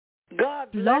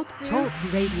God bless Blog you. Talk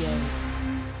Radio.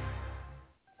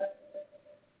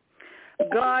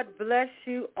 God bless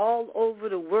you all over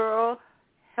the world.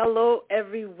 Hello,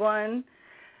 everyone.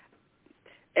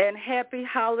 And happy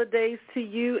holidays to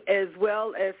you, as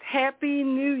well as Happy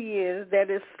New Year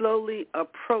that is slowly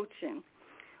approaching.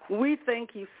 We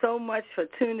thank you so much for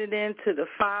tuning in to the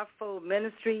Fivefold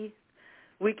Ministry.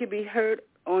 We can be heard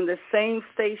on the same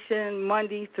station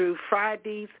Monday through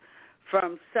Fridays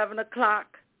from 7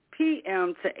 o'clock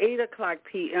p.m. to 8 o'clock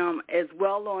p.m., as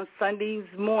well on Sundays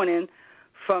morning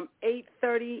from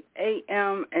 8:30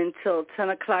 a.m. until 10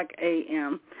 o'clock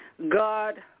a.m.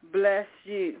 God bless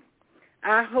you.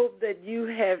 I hope that you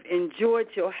have enjoyed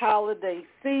your holiday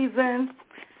season.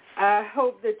 I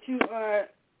hope that you are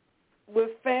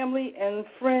with family and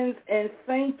friends, and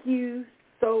thank you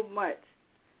so much.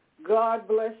 God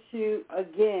bless you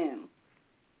again.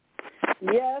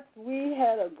 Yes, we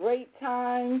had a great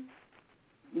time.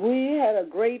 We had a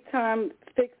great time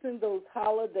fixing those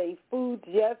holiday foods.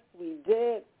 Yes, we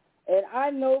did. And I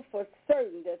know for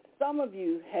certain that some of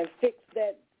you have fixed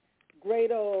that great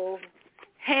old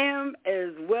ham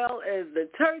as well as the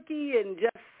turkey and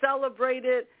just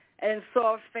celebrated and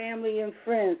saw family and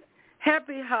friends.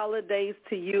 Happy holidays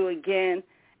to you again.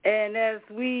 And as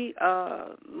we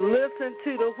listen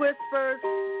to the whispers,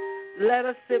 let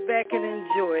us sit back and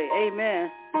enjoy.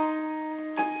 Amen.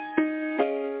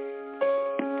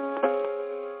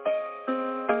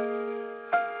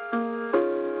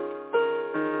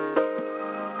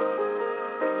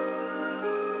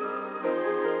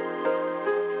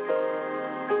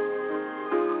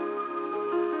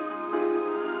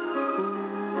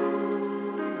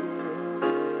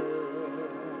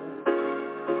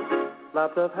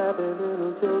 Lots of happy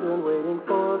little children waiting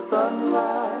for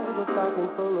sunrise, a stocking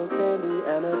full of candy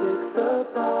and a big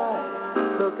surprise.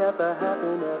 Look at the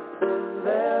happiness in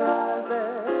their eyes,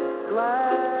 they're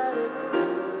glad it's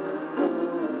Christmas.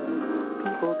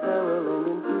 People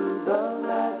caroling into the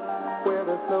night, where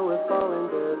the snow is falling,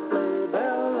 their sleigh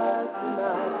bells rise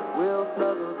tonight. We'll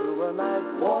snuggle to a nice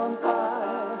warm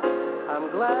fire. I'm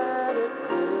glad it's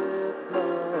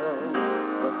Christmas,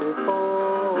 but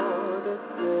before this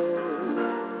day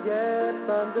gets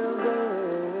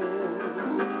underway,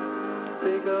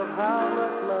 think of how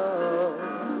much love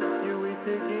you wish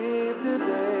to give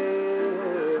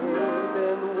today,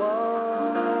 then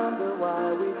wonder why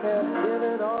we can't give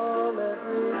it all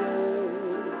every day.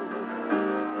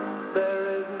 There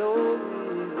is no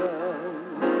reason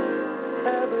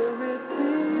every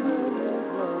season is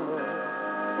love.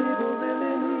 People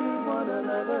really need one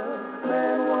another,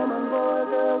 man, woman, boy,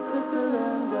 girl, sister,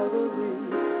 and brotherly.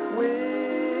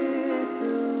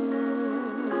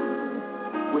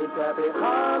 Happy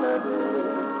holidays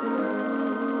to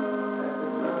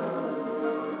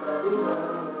you.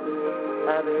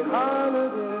 Happy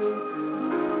holidays to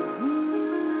you.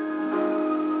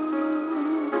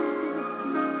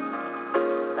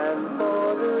 And for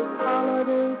this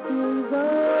holiday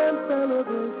season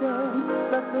celebration,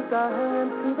 let's lift our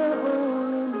hands to the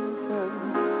holy nation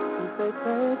and say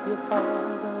thank you,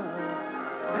 Father.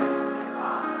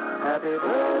 Happy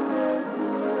birthday to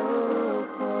you.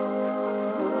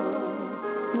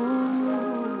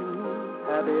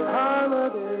 Happy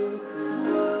holidays to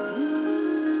you.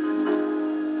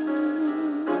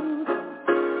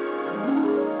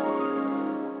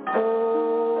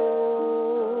 Hope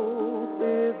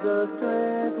is the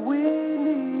strength we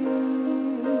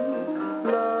need.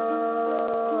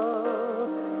 Love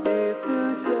is to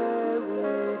share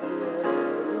it.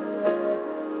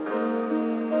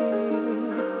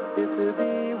 Peace is to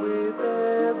be with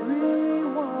everyone.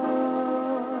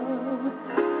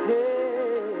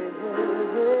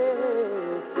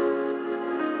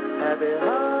 Happy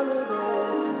holidays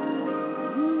to you.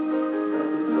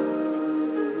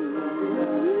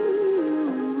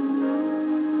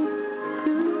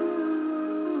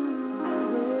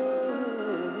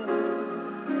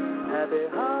 Happy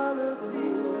holidays to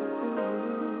you.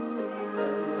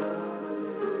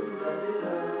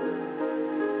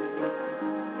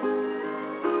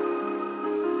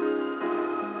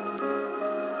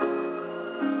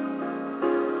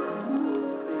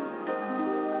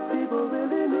 People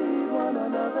really need one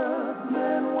another,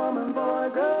 man, woman, boy,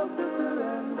 girl, sister,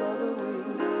 and brother.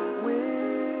 We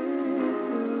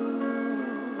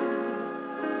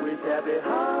wish happy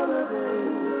holidays to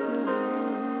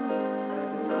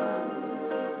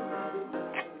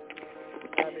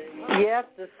you. Yes,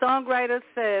 the songwriter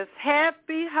says,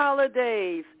 Happy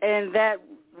Holidays, and that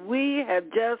we have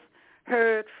just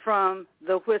heard from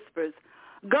the Whispers.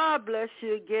 God bless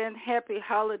you again. Happy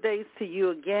holidays to you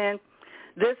again.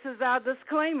 This is our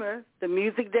disclaimer. The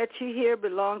music that you hear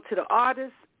belongs to the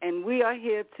artist, and we are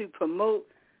here to promote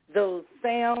those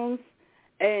sounds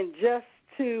and just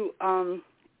to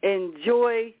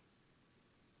enjoy.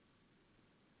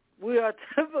 We are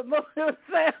to promote those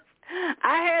sounds.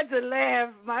 I had to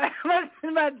laugh.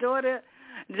 My daughter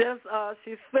just,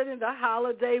 she's spending the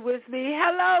holiday with me.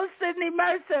 Hello, Sydney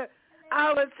Mercer.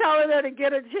 I was telling her to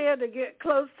get a chair to get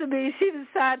close to me. She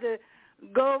decided to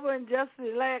go over and just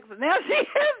relax. Now she has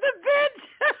the bench.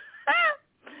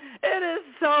 It is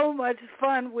so much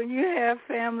fun when you have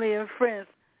family and friends.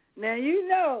 Now, you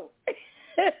know,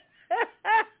 if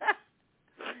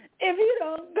you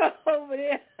don't go over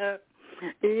there,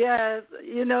 yes,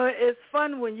 you know, it's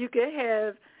fun when you can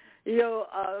have your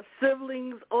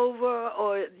siblings over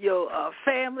or your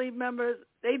family members.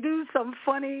 They do some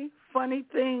funny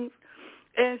things.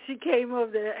 And she came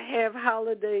over to have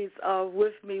holidays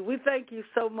with me. We thank you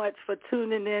so much for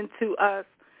tuning in to us.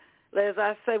 As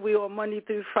I said, we are Monday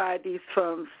through Fridays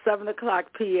from 7 o'clock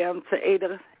p.m. to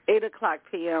 8 o'clock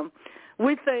p.m.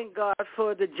 We thank God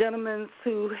for the gentlemen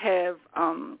who have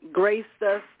graced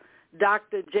us,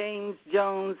 Dr. James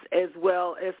Jones as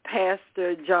well as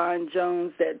Pastor John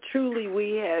Jones, that truly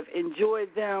we have enjoyed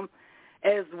them,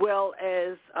 as well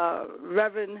as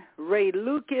Reverend Ray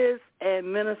Lucas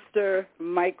and Minister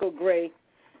Michael Gray.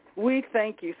 We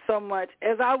thank you so much.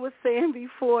 As I was saying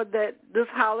before, that this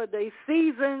holiday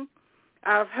season,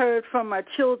 I've heard from my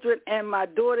children, and my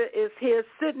daughter is here,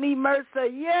 Sydney Mercer.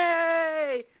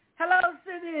 Yay! Hello,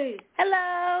 Sydney.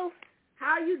 Hello.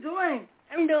 How are you doing?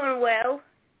 I'm doing well.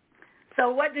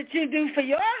 So what did you do for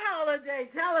your holiday?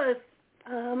 Tell us.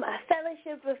 I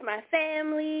fellowship with my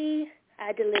family.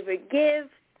 I delivered gifts.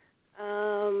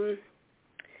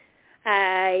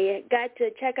 I got to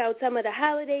check out some of the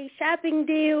holiday shopping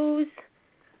deals.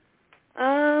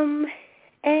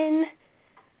 And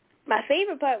my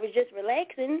favorite part was just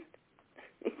relaxing.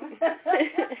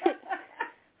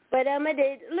 But I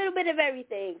did a little bit of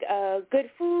everything. Good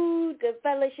food, good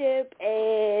fellowship,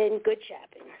 and good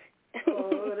shopping.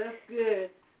 Oh, that's good.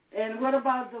 And what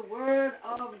about the Word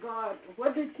of God?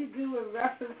 What did you do in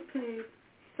reference to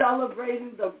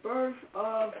celebrating the birth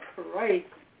of Christ?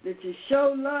 Did you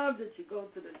show love? Did you go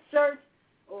to the church?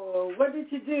 Or what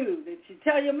did you do? Did you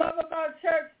tell your mother about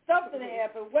church? Something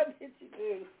happened. What did you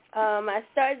do? I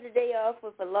started the day off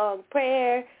with a long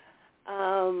prayer,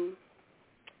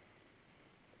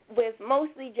 with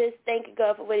mostly just thanking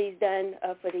God for what he's done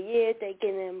for the year,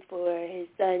 thanking him for his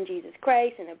son, Jesus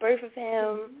Christ, and the birth of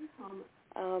him.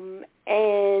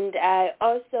 And I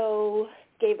also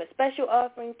gave a special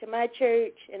offering to my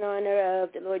church in honor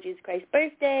of the Lord Jesus Christ's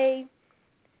birthday.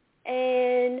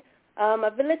 And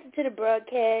I've been listening to the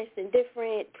broadcast and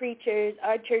different preachers.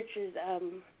 Our churches,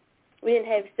 we didn't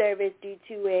have service due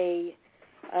to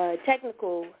a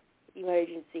technical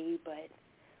emergency, but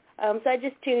so I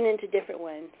just tune into different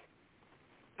ones.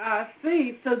 I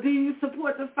see. So do you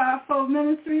support the Fivefold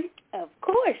Ministry? Of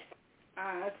course.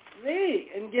 I see.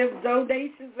 And give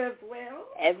donations as well?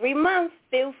 Every month.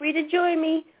 Feel free to join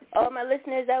me, all my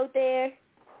listeners out there.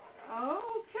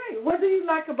 Okay. What do you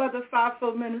like about the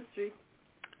Fivefold Ministry?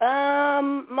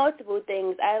 Multiple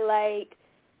things. I like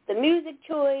the music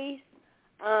choice.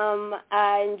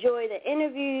 I enjoy the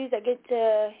interviews. I get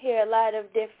to hear a lot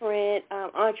of different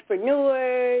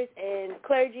entrepreneurs and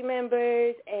clergy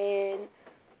members and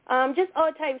just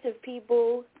all types of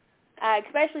people. I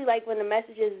especially like when the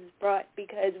messages is brought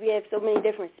because we have so many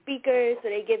different speakers, so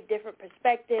they give different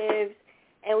perspectives.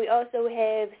 And we also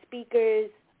have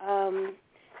speakers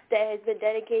that has been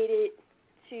dedicated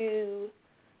to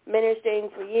ministering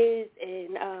for years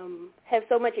and have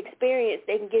so much experience,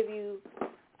 they can give you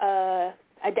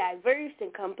a diverse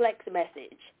and complex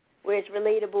message where it's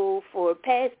relatable for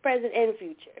past, present, and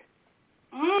future.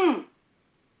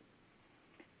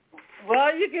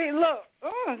 Well, you can look.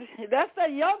 That's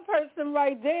a young person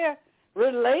right there.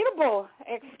 Relatable.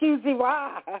 Excuse me,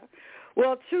 why?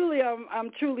 Well, truly,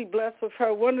 I'm truly blessed with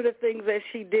her. One of the things that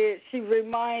she did, she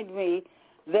reminded me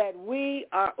that we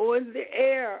are on the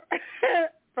air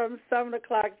from 7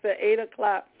 o'clock to 8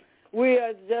 o'clock. We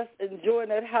are just enjoying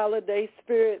that holiday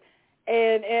spirit.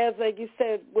 And as, like you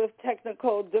said, with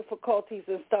technical difficulties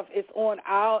and stuff, it's on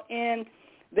our end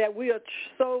that we are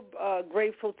so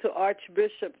grateful to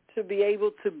Archbishop to be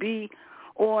able to be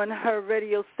on her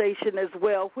radio station as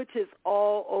well, which is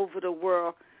all over the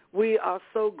world. We are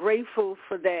so grateful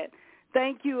for that.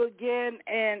 Thank you again.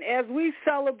 And as we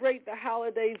celebrate the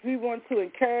holidays, we want to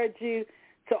encourage you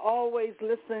to always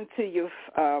listen to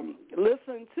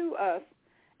us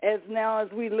as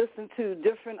we listen to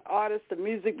different artists. The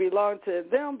music belongs to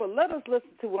them, but let us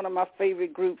listen to one of my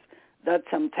favorite groups, The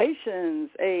Temptations.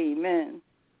 Amen.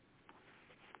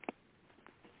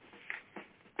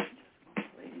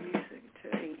 Play music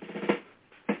today.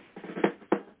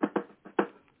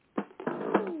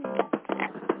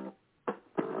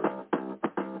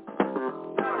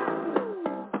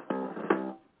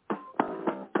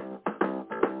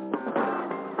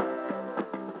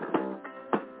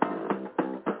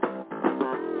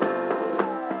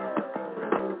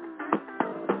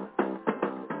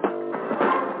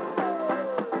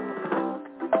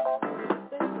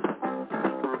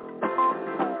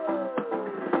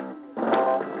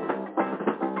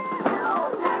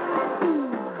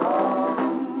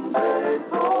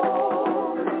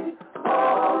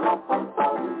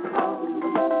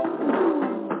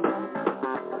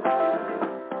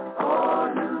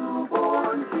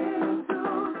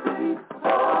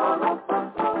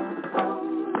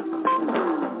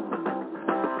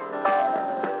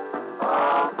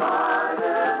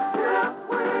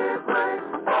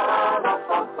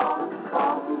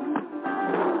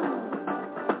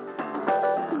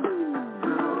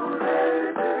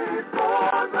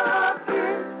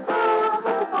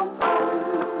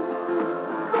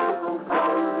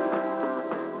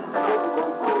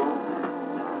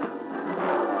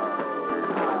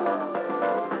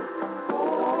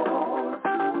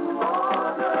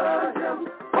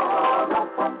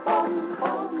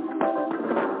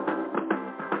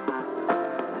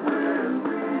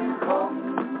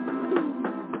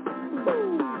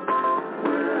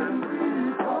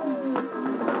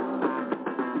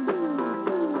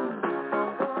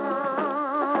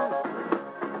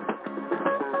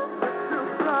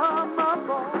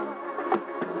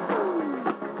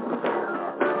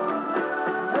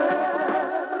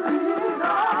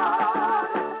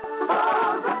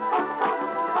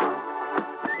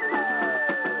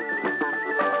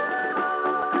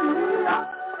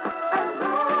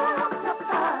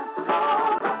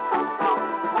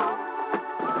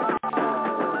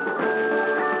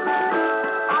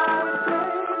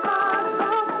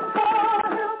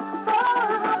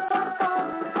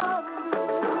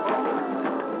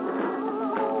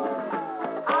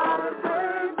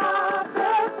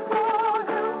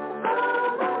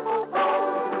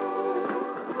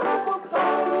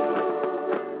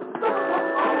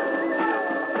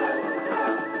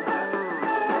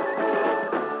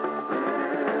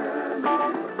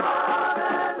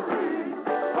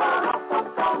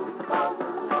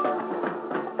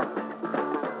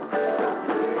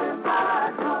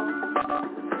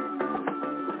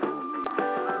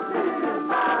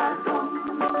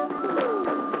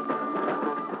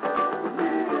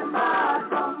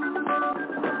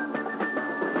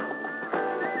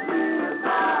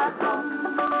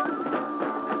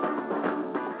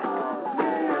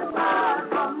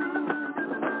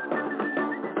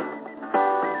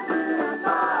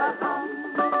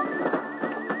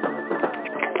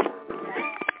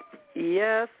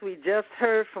 Yes, we just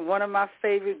heard from one of my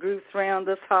favorite groups around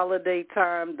this holiday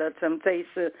time, The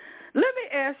Temptations. Let me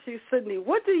ask you, Sydney,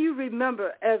 what do you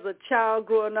remember as a child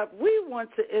growing up? We want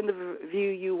to interview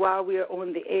you while we are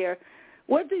on the air.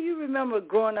 What do you remember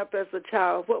growing up as a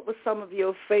child? What were some of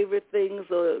your favorite things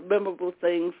or memorable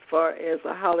things for as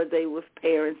a holiday with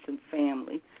parents and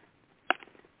family?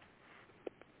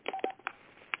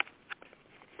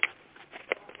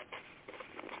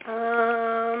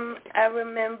 I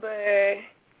remember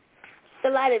a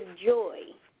lot of joy.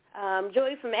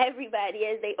 Joy from everybody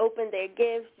as they open their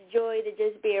gifts, joy to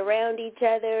just be around each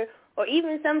other, or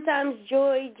even sometimes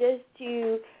joy just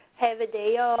to have a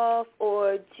day off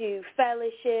or to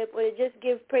fellowship or to just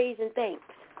give praise and thanks.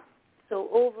 So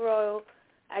overall,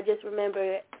 I just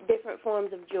remember different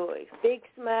forms of joy, big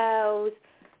smiles,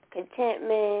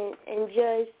 contentment, and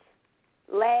just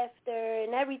laughter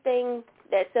and everything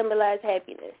that symbolized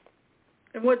happiness.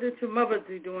 And what did your mother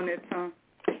do during that time?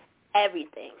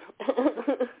 Everything.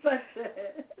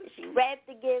 She wrapped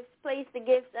the gifts, placed the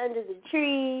gifts under the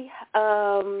tree,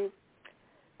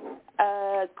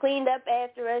 cleaned up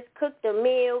after us, cooked a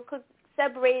meal,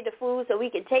 separated the food so we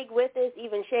could take with us,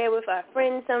 even share with our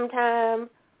friends sometime,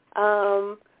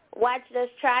 watched us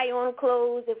try on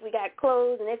clothes if we got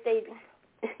clothes, and if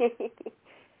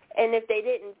they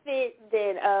didn't fit,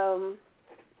 then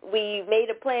we made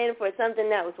a plan for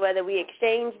something else, whether we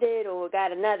exchanged it or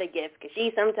got another gift, because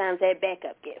she sometimes had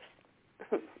backup gifts.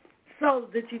 So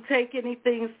did you take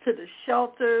anything to the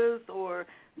shelters or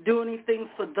do anything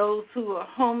for those who are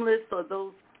homeless or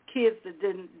those kids that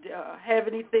didn't have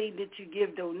anything? Did you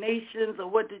give donations or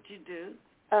what did you do?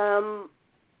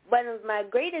 One of my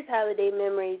greatest holiday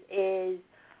memories is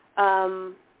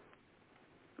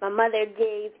My mother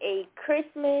gave a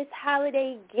Christmas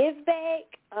holiday give back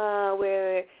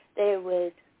where there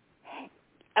was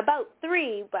about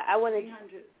 300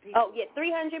 people.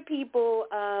 300 people.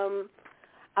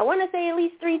 I want to say at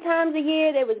least 3 times a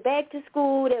year. There was back to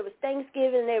school, there was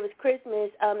Thanksgiving, there was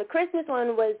Christmas. The Christmas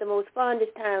one was the most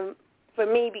fondest time for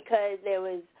me because there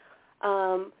was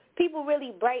people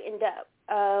really brightened up.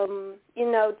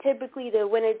 Typically the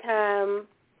wintertime,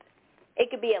 it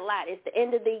could be a lot. It's the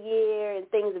end of the year and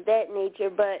things of that nature.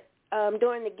 But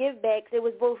during the give-backs, it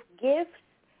was both gifts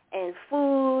and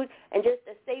food and just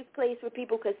a safe place where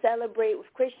people could celebrate with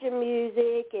Christian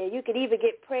music. And you could even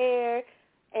get prayer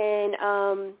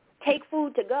and take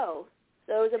food to go.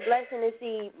 So it was a blessing to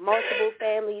see multiple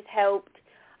families helped.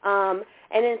 And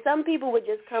then some people would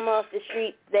just come off the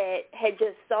street that had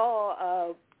just saw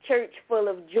a church full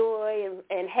of joy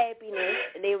and happiness.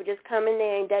 They would just come in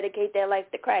there and dedicate their life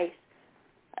to Christ.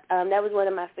 That was one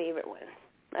of my favorite ones,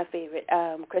 my favorite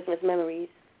Christmas memories,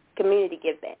 community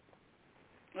give back.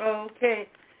 Okay.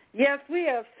 Yes, we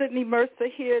have Sydney Mercer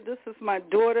here. This is my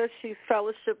daughter. She's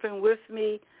fellowshipping with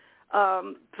me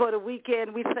for the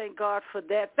weekend. We thank God for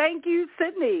that. Thank you,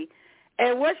 Sydney.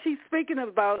 And what she's speaking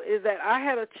about is that I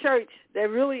had a church that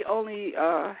really only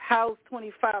housed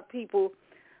 25 people,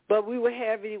 but we would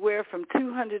have anywhere from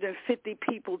 250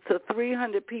 people to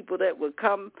 300 people that would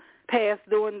come past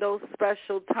during those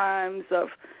special times of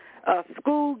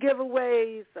school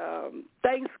giveaways,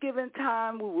 Thanksgiving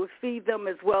time. We would feed them,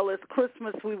 as well as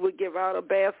Christmas. We would give out a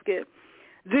basket.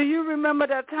 Do you remember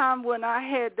that time when I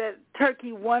had that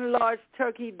turkey, one large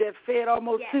turkey that fed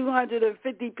almost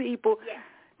 250 people? Yes.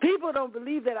 People don't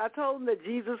believe that. I told them that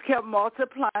Jesus kept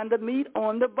multiplying the meat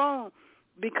on the bone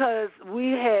because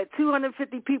we had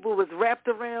 250 people was wrapped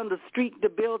around the street, the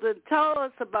building. Tell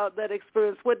us about that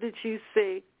experience. What did you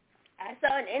see? I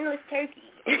saw an endless turkey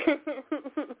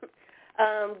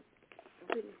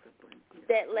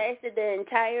that lasted the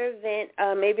entire event.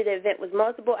 Maybe the event was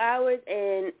multiple hours,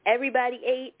 and everybody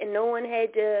ate, and no one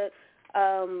had to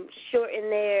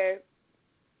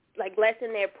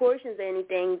lessen their portions or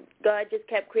anything. God just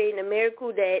kept creating a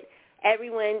miracle that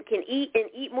everyone can eat and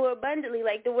eat more abundantly,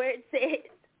 like the word said.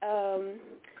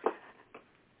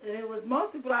 It was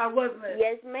multiplied, wasn't it?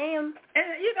 Yes, ma'am. And,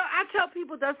 I tell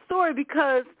people that story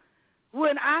because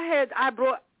when I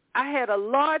had a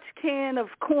large can of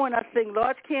corn,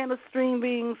 large can of string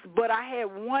beans, but I had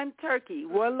one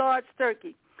large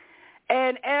turkey.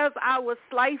 And as I was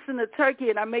slicing the turkey,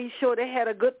 and I made sure they had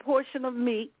a good portion of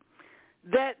meat,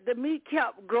 that the meat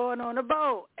kept growing on the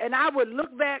bone. And I would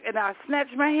look back, and I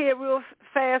snatched my head real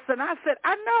fast, and I said,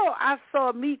 I know I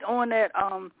saw meat on that.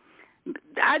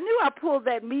 I knew I pulled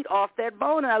that meat off that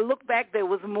bone, and I looked back, there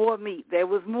was more meat.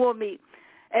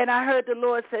 And I heard the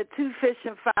Lord said 2 fish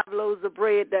and 5 loaves of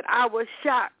bread, that I was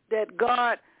shocked that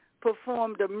God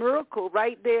performed a miracle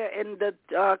right there in the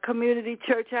community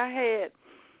church I had,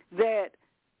 that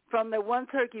from the one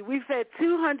turkey, we fed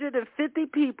 250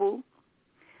 people.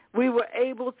 We were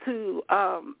able to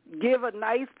give a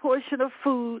nice portion of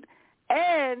food,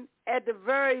 and at the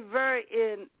very, very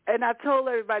end, and I told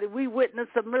everybody, we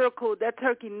witnessed a miracle. That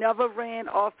turkey never ran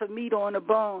off the meat on the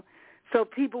bone. So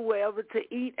people were able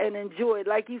to eat and enjoy it.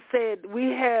 Like you said, we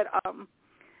had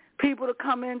people to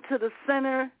come into the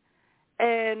center,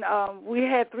 and we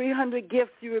had 300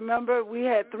 gifts, you remember? We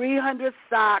had 300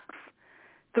 socks,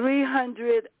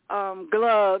 300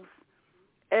 gloves,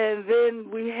 and then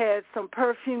we had some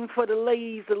perfume for the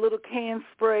ladies, the little can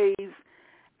sprays,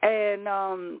 and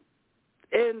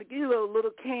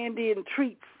little candy and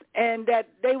treats, and that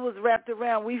they was wrapped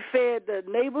around. We fed the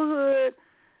neighborhood,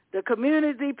 the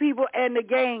community people, and the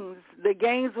gangs. The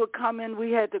gangs would come in.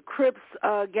 We had the Crips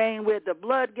gang, we had the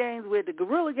Blood gangs, we had the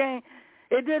Guerrilla gang.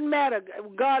 It didn't matter.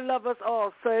 God loved us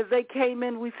all. So as they came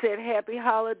in, we said happy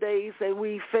holidays, and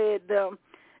we fed them.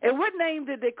 And what name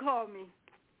did they call me?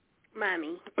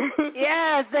 Mommy.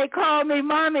 Yes, they called me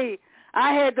Mommy.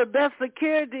 I had the best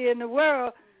security in the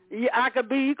world. You could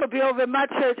be over in my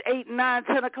church 8, 9,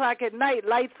 10 o'clock at night.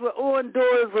 Lights were on,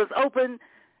 doors was open.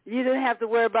 You didn't have to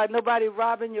worry about nobody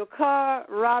robbing your car,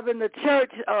 robbing the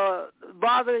church,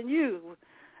 bothering you.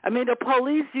 I mean, the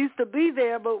police used to be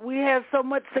there, but we had so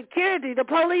much security, the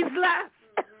police left.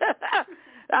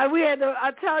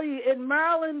 I tell you, in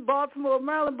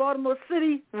Baltimore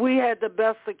City, we had the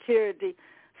best security.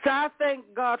 So I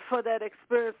thank God for that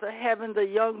experience of having the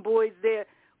young boys there.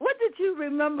 What did you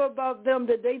remember about them?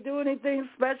 Did they do anything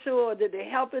special, or did they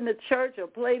help in the church or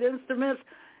play instruments?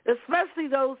 Especially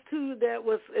those two that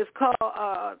is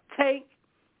called Tank,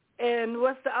 and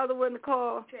what's the other one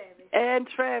called? Travis. And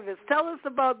Travis. Tell us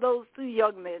about those two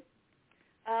young men.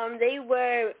 They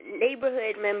were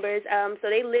neighborhood members, so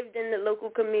they lived in the local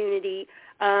community,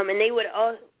 and they would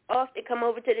often come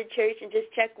over to the church and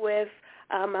just check with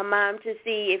my mom to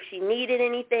see if she needed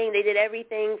anything. They did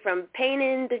everything from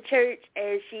painting the church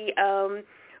as she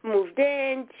moved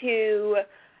in to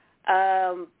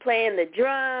playing the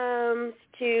drums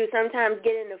to sometimes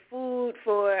getting the food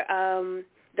for the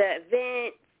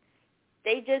event.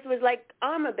 They just was like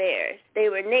armor bearers. They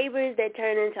were neighbors that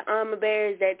turned into armor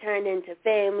bearers that turned into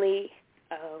family.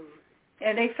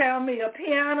 And they found me a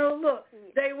piano. Look,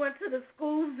 they went to the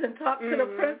schools and talked to the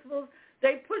principals.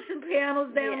 They pushing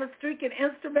pianos down the street and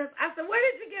instruments. I said, where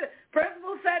did you get it?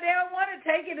 Principal said they don't want to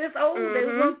take it. It's old. They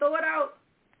were going to throw it out.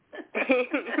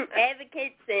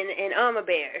 Advocates and armor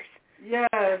bearers. Yes.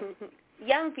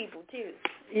 Young people, too.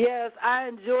 Yes, I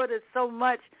enjoyed it so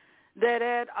much that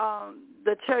at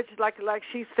the church, like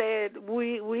she said,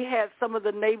 we had some of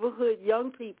the neighborhood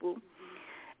young people,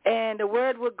 and the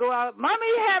word would go out,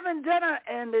 Mommy having dinner,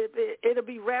 and it'll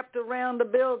be wrapped around the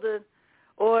building.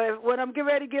 Or when I'm getting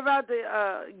ready to give out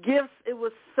the gifts, it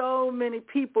was so many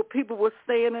people. People were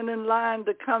standing in line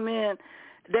to come in.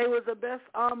 They were the best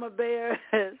armor bearers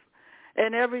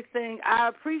and everything. I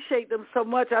appreciate them so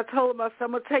much. I told them, I said,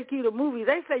 I'm going to take you to movies.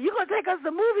 They said, you going to take us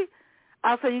to movies?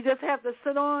 I said, you just have to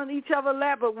sit on each other's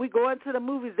lap, but we go into the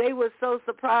movies. They were so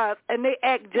surprised, and they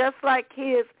act just like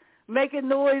kids, making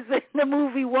noise in the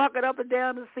movie, walking up and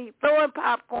down the seat, throwing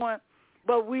popcorn.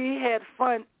 But we had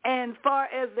fun. And far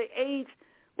as the age,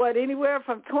 anywhere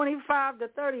from 25 to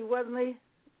 30, wasn't he?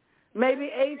 Maybe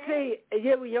 18.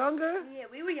 Yeah, we younger? Yeah,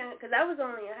 we were young because I was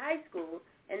only in high school,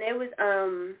 and there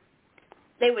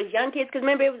was young kids. Because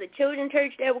remember, it was a children's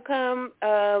church that would come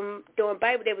during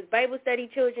Bible. There was Bible study,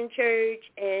 children's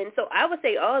church, and so I would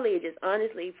say all ages,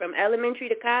 honestly, from elementary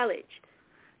to college.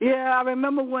 Yeah, I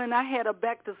remember when I had a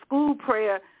back-to-school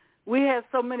prayer. We had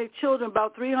so many children,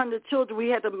 about 300 children. We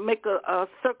had to make a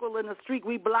circle in the street.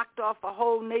 We blocked off a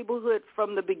whole neighborhood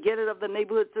from the beginning of the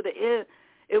neighborhood to the end.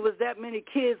 It was that many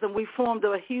kids, and we formed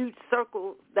a huge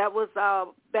circle. That was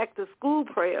our back-to-school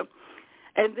prayer.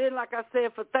 And then, like I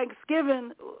said, for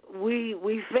Thanksgiving,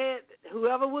 we fed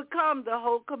whoever would come, the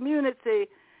whole community.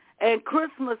 And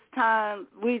Christmas time,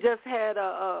 we just had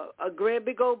a great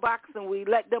big old box, and we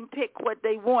let them pick what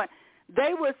they want.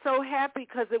 They were so happy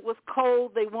because it was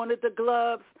cold. They wanted the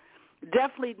gloves,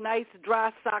 definitely nice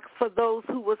dry socks for those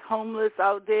who was homeless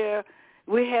out there.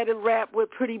 We had it wrapped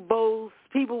with pretty bows.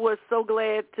 People were so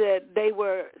glad that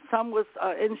some was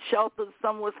in shelters,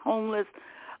 some was homeless,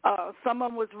 some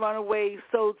of them was runaways.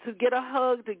 So to get a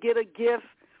hug, to get a gift,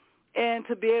 and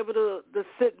to be able to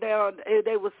sit down,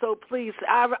 they were so pleased.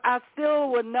 I still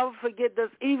will never forget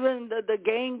this. Even the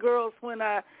gang girls, when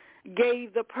I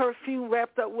gave the perfume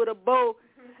wrapped up with a bow,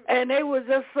 and they were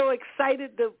just so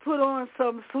excited to put on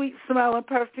some sweet-smelling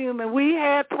perfume. And we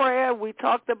had prayer. We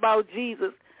talked about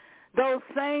Jesus. Those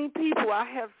same people, I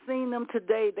have seen them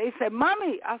today. They said,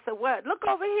 Mommy, I said, what? Look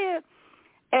over here.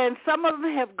 And some of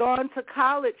them have gone to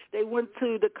college. They went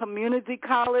to the community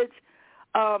college.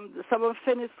 Some of them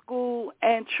finished school.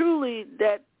 And truly,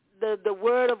 that the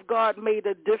Word of God made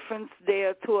a difference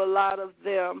there to a lot of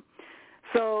them.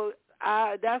 So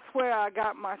that's where I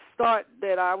got my start,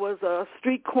 that I was a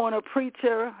street corner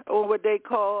preacher, or what they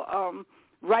call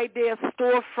right there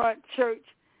storefront church,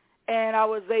 and I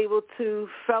was able to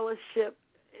fellowship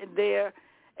there.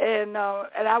 And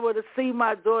I would have seen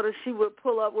my daughter. She would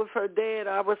pull up with her dad.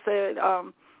 I would say,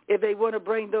 if they want to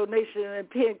bring donation and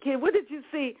pin, kid, what did you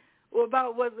see?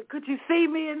 Could you see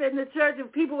me in the church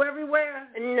and people everywhere?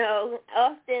 No.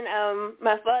 Often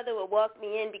my father would walk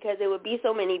me in because there would be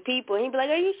so many people. And he'd be like,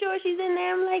 are you sure she's in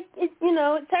there? I'm like, it's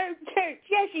her church.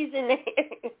 Yeah, she's in there.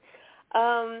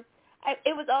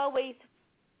 It was always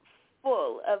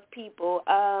full of people.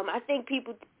 I think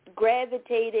people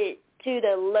gravitated to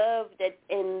the love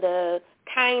and the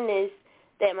kindness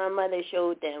that my mother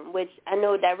showed them, which I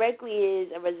know directly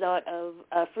is a result of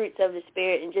fruits of the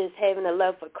Spirit and just having a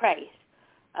love for Christ.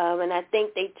 And I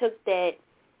think they took that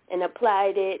and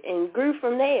applied it and grew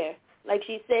from there. Like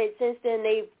she said, since then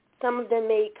some of them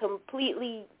made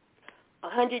completely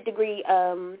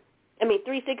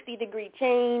 360-degree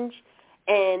change,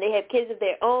 and they have kids of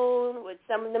their own, which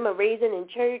some of them are raising in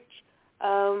church.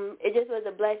 It just was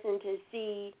a blessing to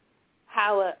see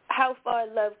how far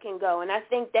love can go. And I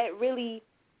think that really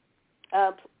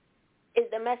is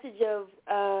the message of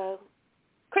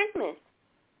Christmas,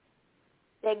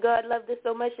 that God loved us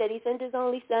so much that he sent his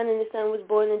only son, and the son was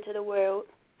born into the world.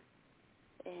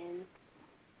 And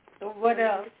what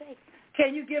else?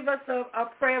 Can you give us a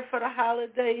prayer for the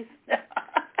holidays?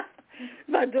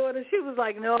 My daughter, she was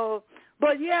like, no,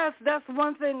 But, yes, that's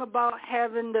one thing about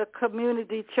having the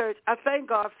community church. I thank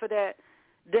God for that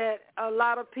a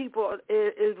lot of people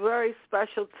is very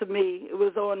special to me. It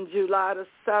was on July the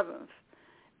 7th.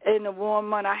 In the warm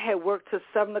month, I had worked till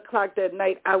 7 o'clock that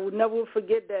night. I will never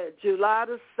forget that, July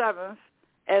the 7th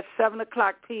at 7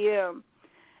 o'clock p.m.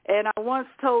 And I once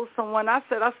told someone, I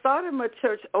said, I started my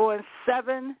church on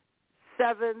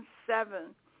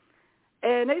 777.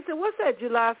 And they said, what's that,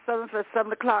 July 7th at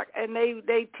 7 o'clock? And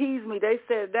they teased me. They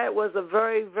said that was a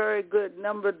very, very good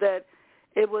number, that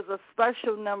it was a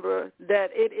special number,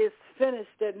 that it is finished,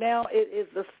 that now it is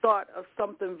the start of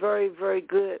something very, very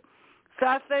good. So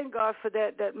I thank God for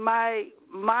that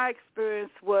my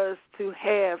experience was to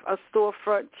have a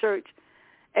storefront church,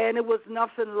 and it was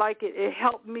nothing like it. It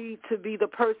helped me to be the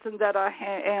person that I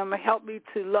am. It helped me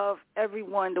to love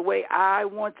everyone the way I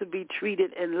want to be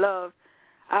treated and loved.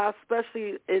 I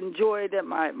especially enjoyed that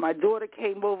my daughter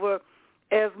came over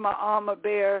as my armor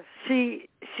bearer. She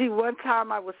one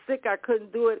time I was sick, I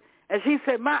couldn't do it, and she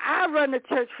said, Ma, I run the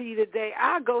church for you today.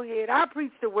 I'll go ahead. I'll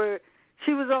preach the word.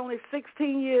 She was only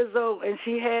 16 years old, and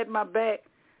she had my back,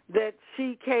 that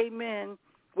she came in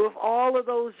with all of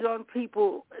those young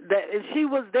people, and she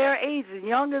was their age, as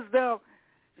young as them,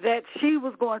 that she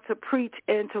was going to preach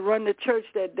and to run the church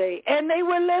that day. And they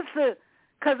would listen,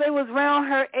 because they was around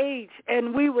her age,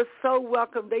 and we were so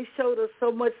welcome. They showed us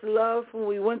so much love when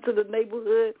we went to the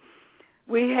neighborhood.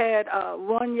 We had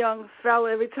one young fella,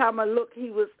 every time I looked,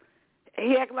 he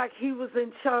acted like he was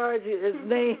in charge.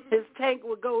 His tank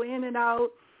would go in and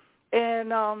out,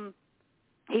 and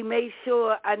he made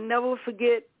sure, I never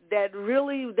forget, that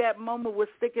really that moment would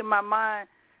stick in my mind,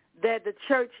 that the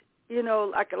church,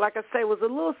 like I say, was a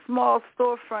little small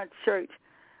storefront church.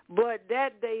 But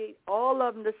that day, all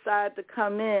of them decided to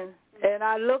come in, and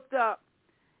I looked up,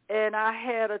 and I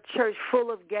had a church full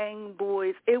of gang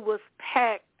boys. It was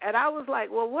packed, and I was like,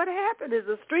 well, what happened? Is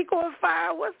the street on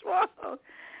fire? What's wrong?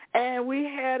 And we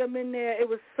had them in there. It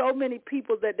was so many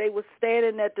people that they were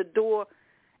standing at the door,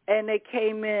 and they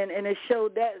came in, and it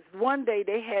showed that one day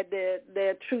they had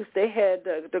their troops. They had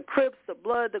the Crips, the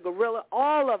Blood, the Guerrilla,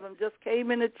 all of them just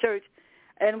came into church,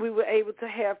 and we were able to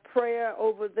have prayer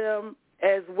over them,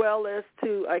 as well as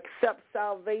to accept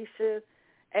salvation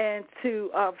and to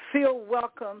feel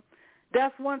welcome.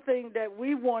 That's one thing that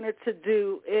we wanted to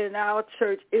do in our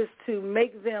church, is to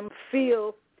make them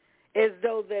feel as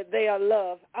though that they are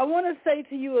loved. I want to say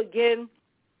to you again,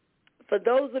 for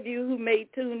those of you who may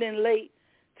tune in late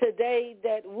today,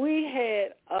 that we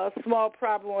had a small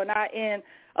problem on our end.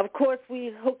 Of course,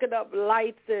 we hooked up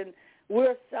lights, and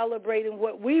we're celebrating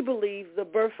what we believe, the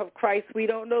birth of Christ. We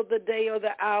don't know the day or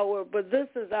the hour, but this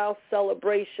is our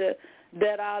celebration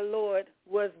that our Lord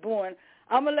was born.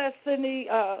 I'm going to let Cindy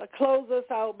close us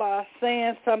out by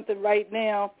saying something right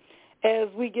now as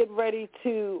we get ready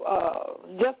to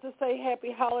just to say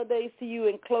happy holidays to you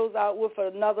and close out with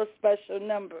another special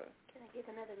number. Can I give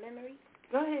another memory?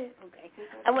 Go ahead. Okay.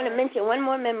 I want to mention one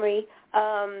more memory.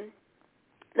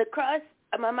 The cross.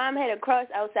 My mom had a cross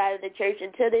outside of the church,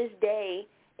 and to this day,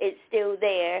 it's still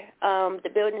there. The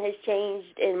building has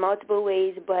changed in multiple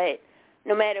ways, but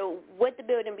no matter what the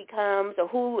building becomes or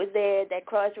who is there, that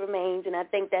cross remains, and I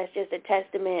think that's just a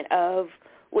testament of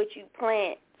what you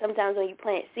plant. Sometimes when you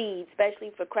plant seeds,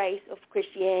 especially for Christ or for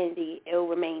Christianity, it will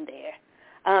remain there.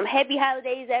 Happy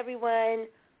holidays, everyone,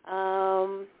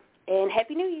 and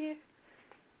Happy New Year.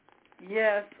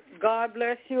 Yes, God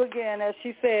bless you again. As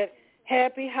she said,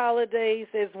 happy holidays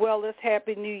as well as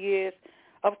Happy New Year's.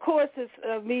 Of course,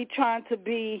 it's me trying to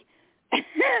be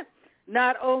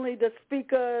not only the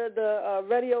speaker, the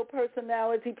radio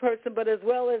personality person, but as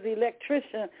well as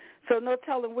electrician. So no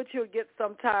telling what you'll get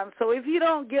sometimes. So if you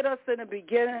don't get us in the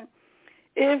beginning,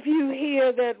 if you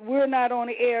hear that we're not on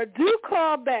the air, do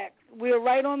call back. We're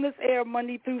right on this air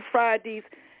Monday through Fridays.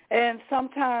 And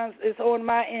sometimes it's on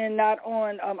my end, not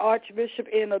on Archbishop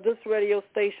end or this radio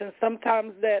station.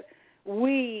 Sometimes that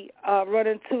we run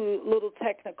into little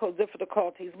technical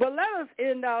difficulties. But let us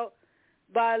end out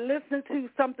by listening to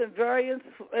something very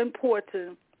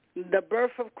important, the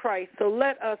birth of Christ. So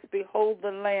let us behold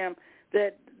the Lamb,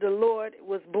 that the Lord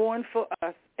was born for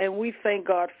us, and we thank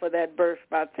God for that birth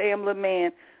by Tamla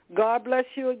Mann. God bless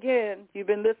you again. You've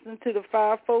been listening to the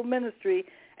Fivefold Ministry,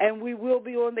 and we will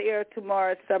be on the air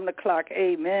tomorrow at 7 o'clock.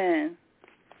 Amen.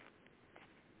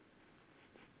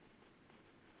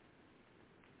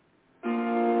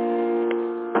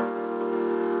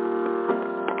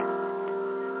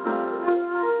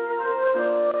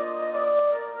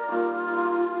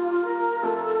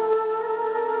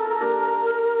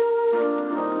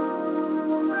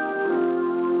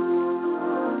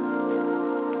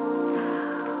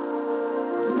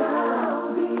 Now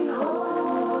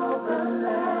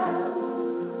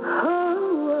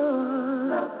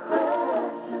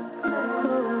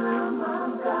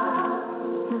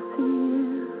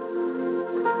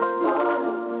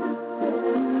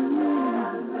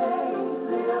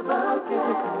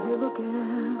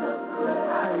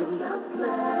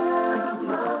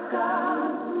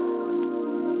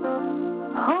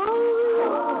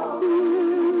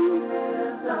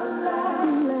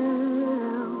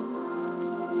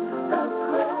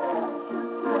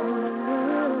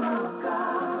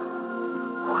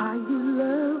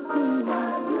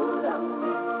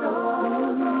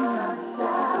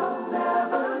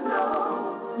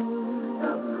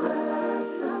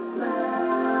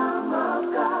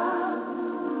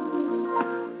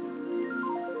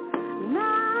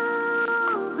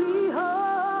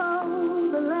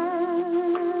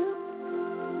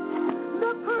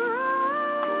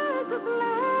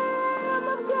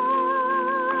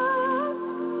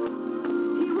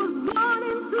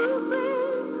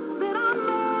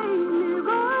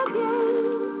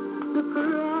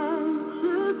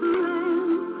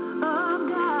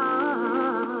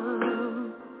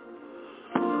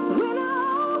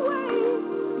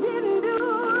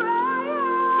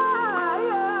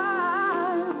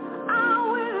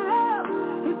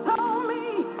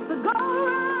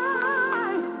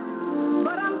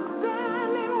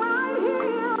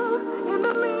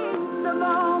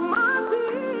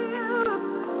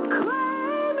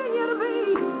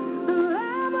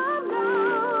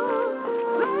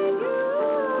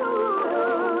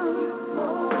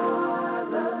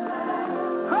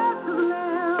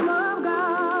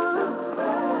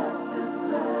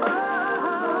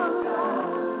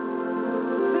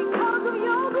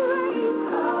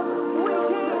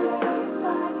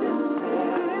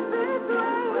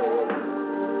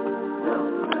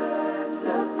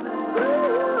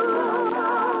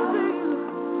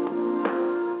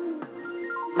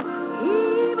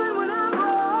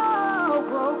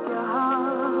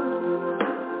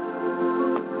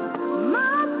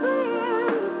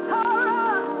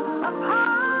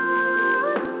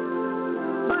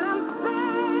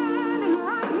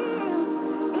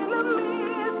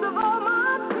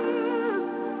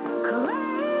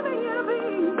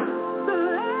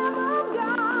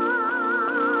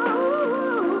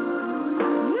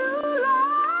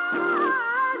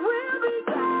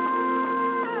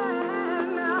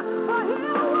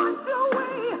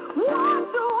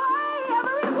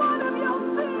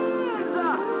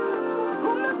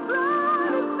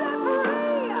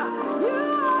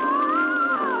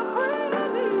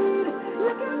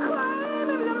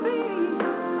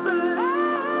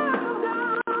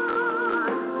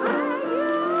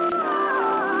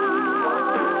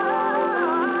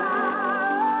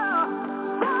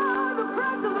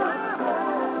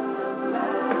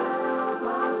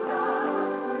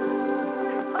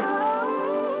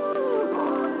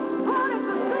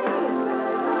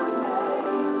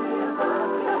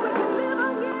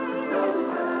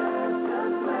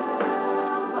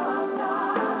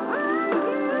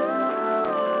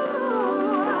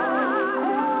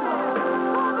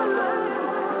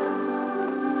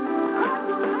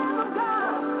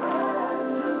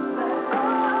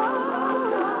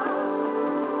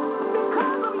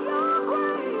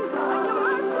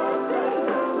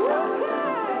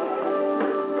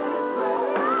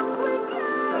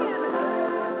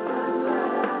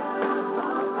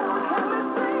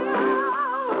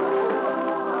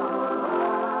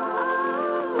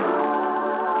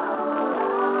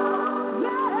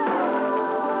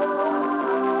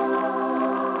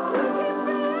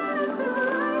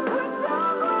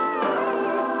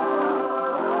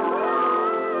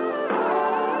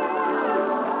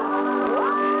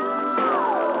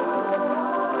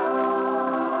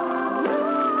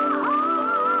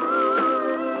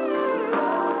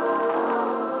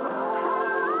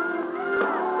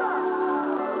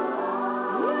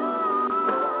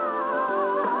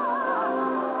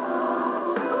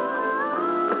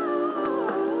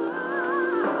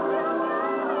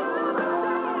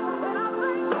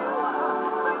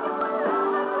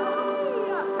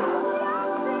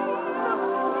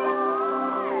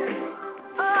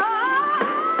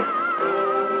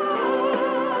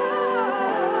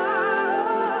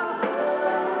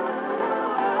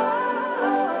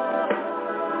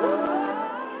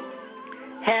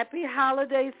Happy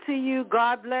holidays to you.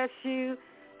 God bless you.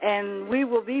 And we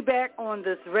will be back on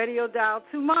this radio dial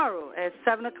tomorrow at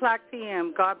 7 o'clock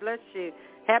p.m. God bless you.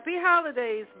 Happy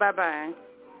holidays. Bye-bye.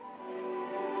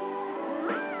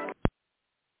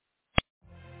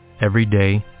 Every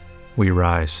day, we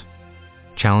rise,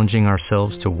 challenging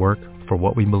ourselves to work for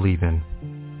what we believe in.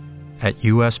 At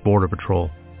U.S. Border Patrol,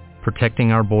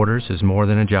 protecting our borders is more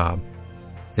than a job.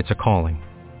 It's a calling.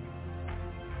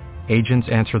 Agents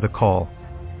answer the call,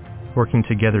 working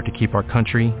together to keep our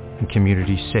country and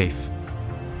communities safe.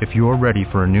 If you are ready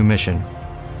for a new mission,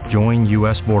 Join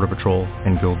U.S. Border Patrol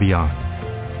and go beyond.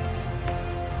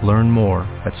 Learn more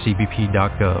at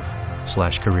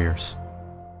cbp.gov/careers.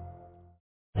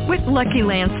 With Lucky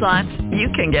Land Slots, you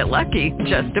can get lucky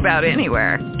just about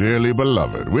anywhere. Dearly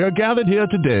beloved, we are gathered here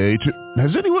today to...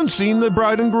 Has anyone seen the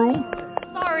bride and groom?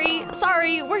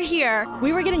 Sorry, we're here.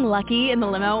 We were getting lucky in the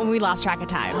limo and we lost track of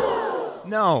time.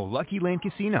 No, Lucky Land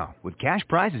Casino, with cash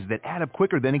prizes that add up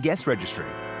quicker than a guest registry.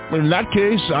 In that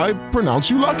case, I pronounce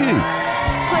you lucky.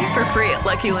 Play for free at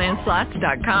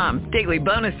LuckyLandSlots.com. Daily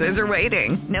bonuses are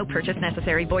waiting. No purchase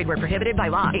necessary. Void where prohibited by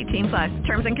law. 18+.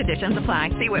 Terms and conditions apply.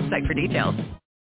 See website for details.